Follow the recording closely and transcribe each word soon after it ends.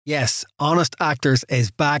Yes, Honest Actors is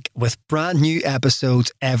back with brand new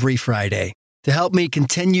episodes every Friday. To help me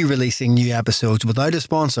continue releasing new episodes without a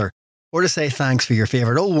sponsor, or to say thanks for your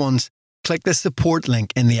favourite old ones, click the support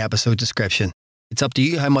link in the episode description. It's up to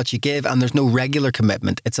you how much you give, and there's no regular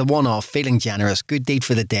commitment. It's a one-off, feeling generous, good deed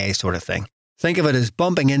for the day sort of thing. Think of it as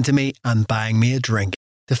bumping into me and buying me a drink.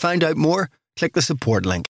 To find out more, click the support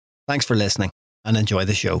link. Thanks for listening and enjoy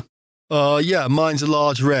the show. Yeah, mine's a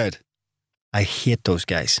large red. I hate those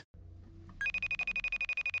guys.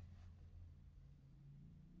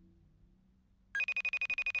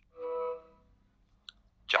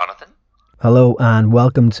 Jonathan? Hello and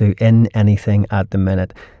welcome to In Anything at the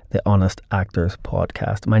Minute, the Honest Actors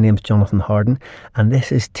podcast. My name's Jonathan Harden and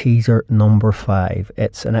this is teaser number 5.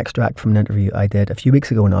 It's an extract from an interview I did a few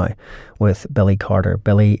weeks ago now with Billy Carter.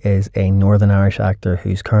 Billy is a Northern Irish actor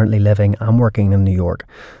who's currently living and working in New York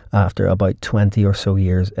after about 20 or so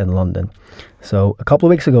years in London. So a couple of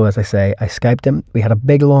weeks ago, as I say, I Skyped him. We had a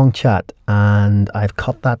big long chat and I've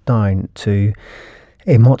cut that down to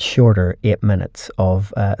a much shorter 8 minutes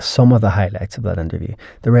of some of the highlights of that interview.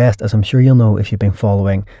 The rest, as I'm sure you'll know if you've been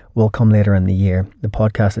following, will come later in the year. The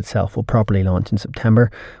podcast itself will properly launch in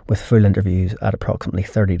September with full interviews at approximately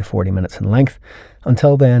 30 to 40 minutes in length.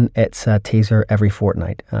 Until then, it's a teaser every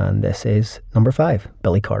fortnight, and this is number 5,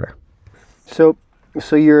 Billy Carter.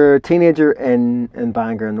 So you're a teenager in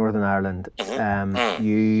Bangor in Northern Ireland.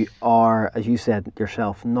 You are, as you said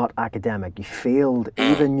yourself, not academic. You failed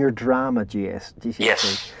even your drama GCSE.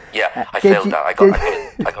 Yes, yeah, I failed that. I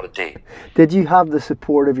got a D. Did you have the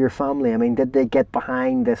support of your family? I mean, did they get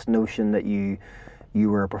behind this notion that you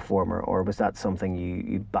were a performer, or was that something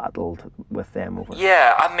you battled with them over?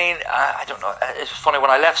 Yeah, I mean, I don't know. It's funny, when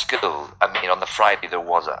I left school, I mean, on the Friday there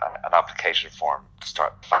was an application form to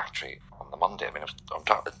start the factory. The Monday. I mean, it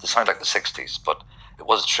sounds like the 60s, but it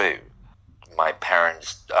was true. My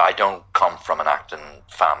parents, I don't come from an acting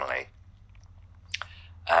family.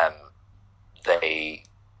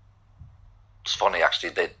 It's funny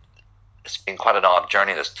actually, it's been quite an odd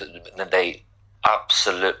journey. They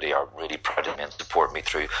absolutely are really proud of me and support me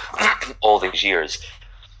through all these years.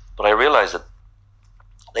 But I realise that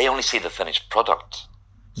they only see the finished product.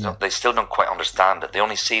 So they still don't quite understand it. They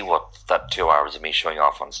only see that 2 hours of me showing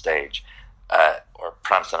off on stage. Or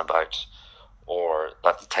prancing about, or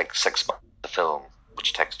that takes 6 months to film,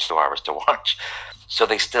 which takes 2 hours to watch. So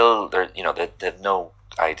they have no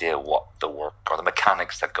idea what the work or the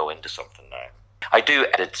mechanics that go into something now. I do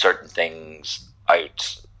edit certain things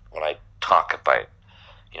out when I talk about,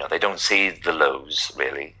 they don't see the lows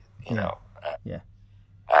really,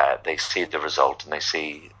 they see the result and they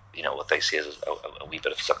see, what they see as a wee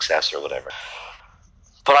bit of success or whatever.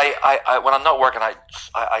 But I when I'm not working,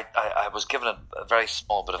 I was given a very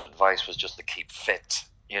small bit of advice, was just to keep fit,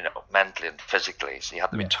 mentally and physically. So you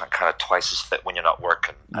have to be kind of twice as fit when you're not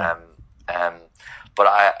working. Yeah. But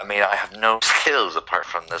I mean, I have no skills apart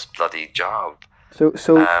from this bloody job. So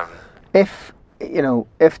if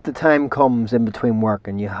the time comes in between work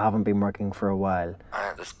and you haven't been working for a while,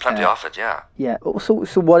 there's plenty of it. Yeah. Yeah. So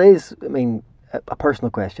what is? I mean, a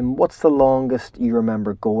personal question. What's the longest you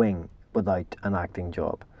remember going without an acting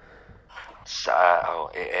job?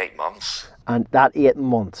 8 months. And that 8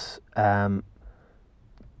 months,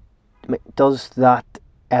 does that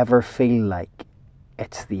ever feel like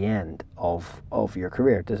it's the end of your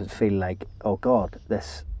career? Does it feel like, oh God,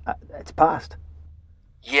 this it's past?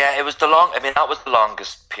 Yeah, it was that was the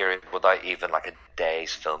longest period without even like a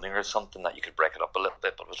day's filming or something, that you could break it up a little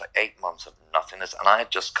bit, but it was like 8 months of nothingness. And I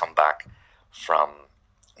had just come back from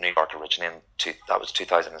New York originally, that was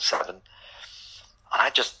 2007. And I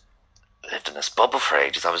just lived in this bubble for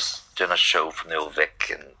ages. I was doing a show from the Old Vic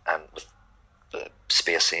and with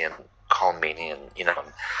Spacey and Colm Meaney, and we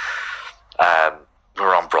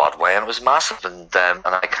were on Broadway, and it was massive. And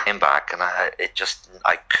I came back, and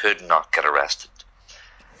I could not get arrested,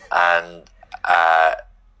 and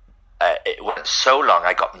it went so long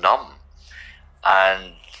I got numb,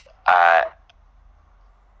 and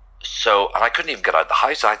I couldn't even get out of the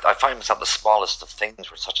house. I find myself the smallest of things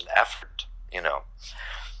were such an effort, and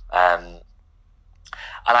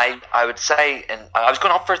I would say, and I was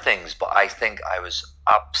going up for things, but I think I was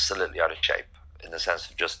absolutely out of shape in the sense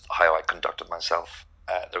of just how I conducted myself.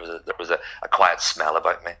 There was a quiet smell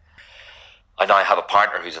about me. I now have a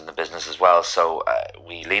partner who's in the business as well, so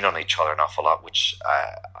we lean on each other an awful lot, which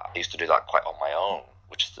I used to do that quite on my own,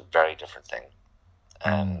 which is a very different thing.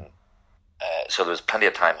 So there was plenty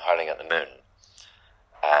of time howling at the moon.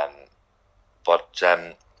 But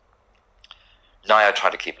now I try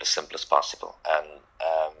to keep it as simple as possible,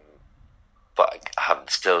 but I have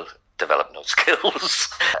still developed no skills.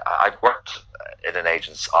 I worked in an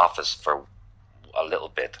agent's office for a little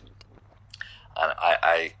bit, and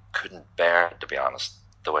I couldn't bear, to be honest,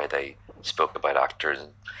 the way they spoke about actors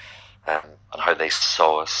and how they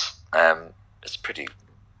saw us. It's pretty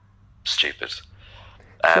stupid.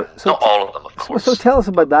 Not all of them, of course. So tell us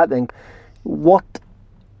about that then. What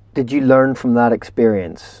did you learn from that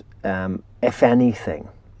experience, if anything,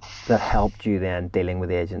 that helped you then dealing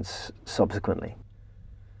with agents subsequently?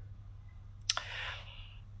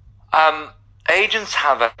 Agents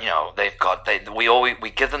have we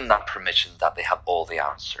give them that permission that they have all the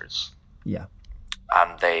answers. Yeah.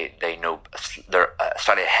 And they know they're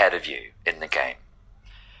slightly ahead of you in the game.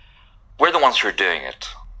 We're the ones who are doing it.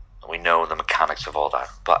 We know the mechanics of all that.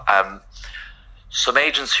 But some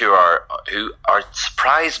agents who are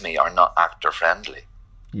surprise me are not actor friendly.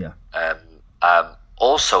 Yeah.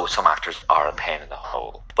 Also, some actors are a pain in the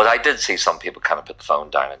hole. But I did see some people kind of put the phone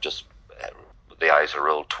down and just the eyes are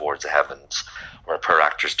rolled towards the heavens, where a poor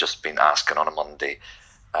actor's just been asking on a Monday,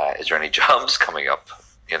 "Is there any jobs coming up?"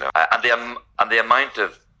 You know, and the amount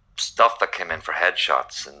of stuff that came in for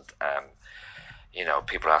headshots and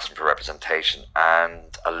people asking for representation,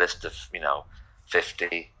 and a list of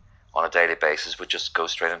 50 on a daily basis would just go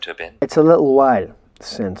straight into a bin. It's a little while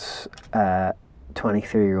since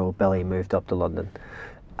 23-year-old Billy moved up to London.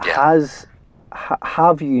 Yeah.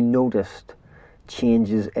 Have you noticed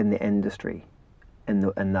changes in the industry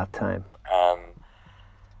in that time?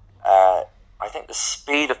 I think the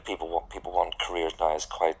speed of people want careers now is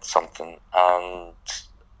quite something, and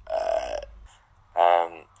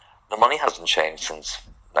the money hasn't changed since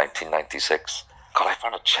 1996. God, I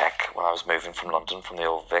found a cheque when I was moving from London, from the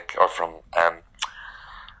old Vic, or from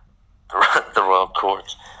the Royal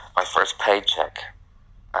Court, my first paycheck,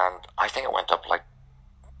 and I think it went up like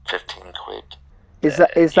 15 quid. Is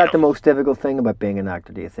that the most difficult thing about being an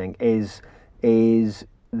actor, do you think? Is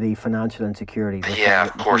the financial insecurity? Yeah,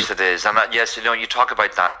 of course it is. And yes, you talk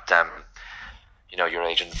about that, your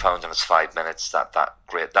agent phones and it's 5 minutes,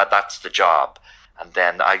 that's the job. And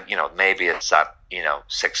then maybe it's that,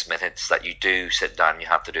 6 minutes that you do sit down and you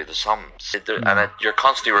have to do the sums. And you're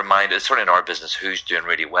constantly reminded, it's sort of in our business, who's doing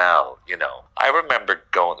really well, I remember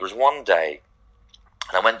there was one day,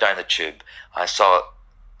 and I went down the tube, I saw a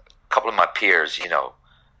couple of my peers,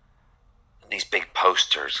 these big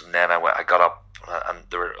posters, and then I got up and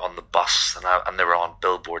they were on the bus and they were on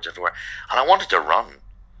billboards everywhere, and I wanted to run.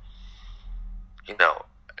 It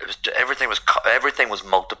was everything was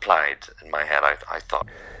multiplied in my head. I thought,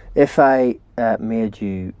 if I made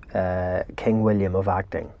you King William of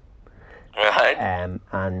acting, right,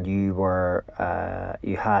 and you were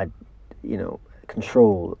you had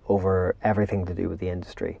control over everything to do with the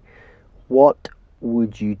industry, what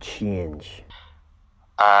would you change?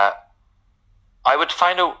 I would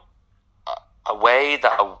find a way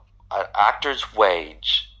that an actor's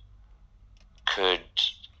wage could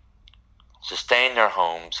sustain their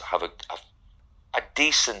homes, have a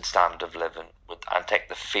decent standard of living, and take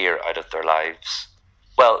the fear out of their lives.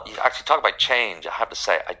 Well, you actually talk about change. I have to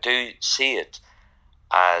say, I do see it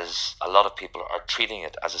as a lot of people are treating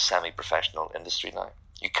it as a semi-professional industry now.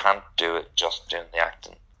 You can't do it just doing the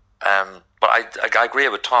acting. But I agree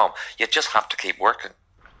with Tom. You just have to keep working.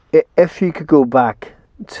 If you could go back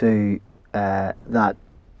to that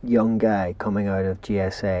young guy coming out of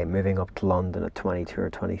GSA, moving up to London at 22 or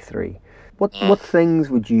 23, what things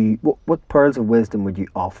would you, what pearls of wisdom would you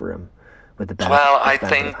offer him with the benefit? Well, I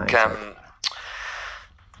think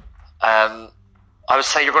I would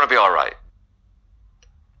say you're going to be all right.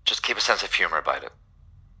 Just keep a sense of humour about it,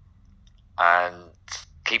 and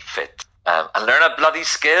keep fit, and learn a bloody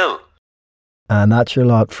skill. And that's your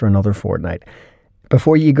lot for another fortnight.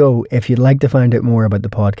 Before you go, if you'd like to find out more about the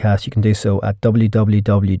podcast, you can do so at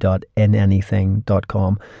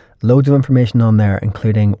www.inanything.com. Loads of information on there,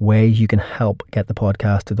 including ways you can help get the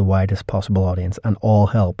podcast to the widest possible audience, and all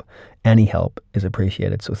help, any help, is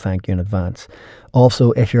appreciated, so thank you in advance.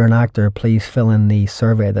 Also, if you're an actor, please fill in the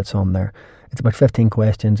survey that's on there. It's about 15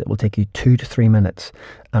 questions. It will take you 2 to 3 minutes,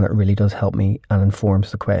 and it really does help me and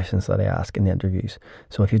informs the questions that I ask in the interviews.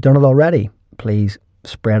 So if you've done it already, please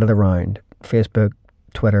spread it around. Facebook,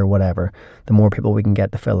 Twitter, whatever. The more people we can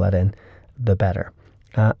get to fill that in, the better.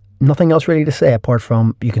 Nothing else really to say apart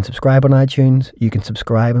from you can subscribe on iTunes, you can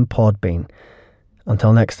subscribe on Podbean.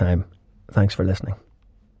 Until next time, thanks for listening.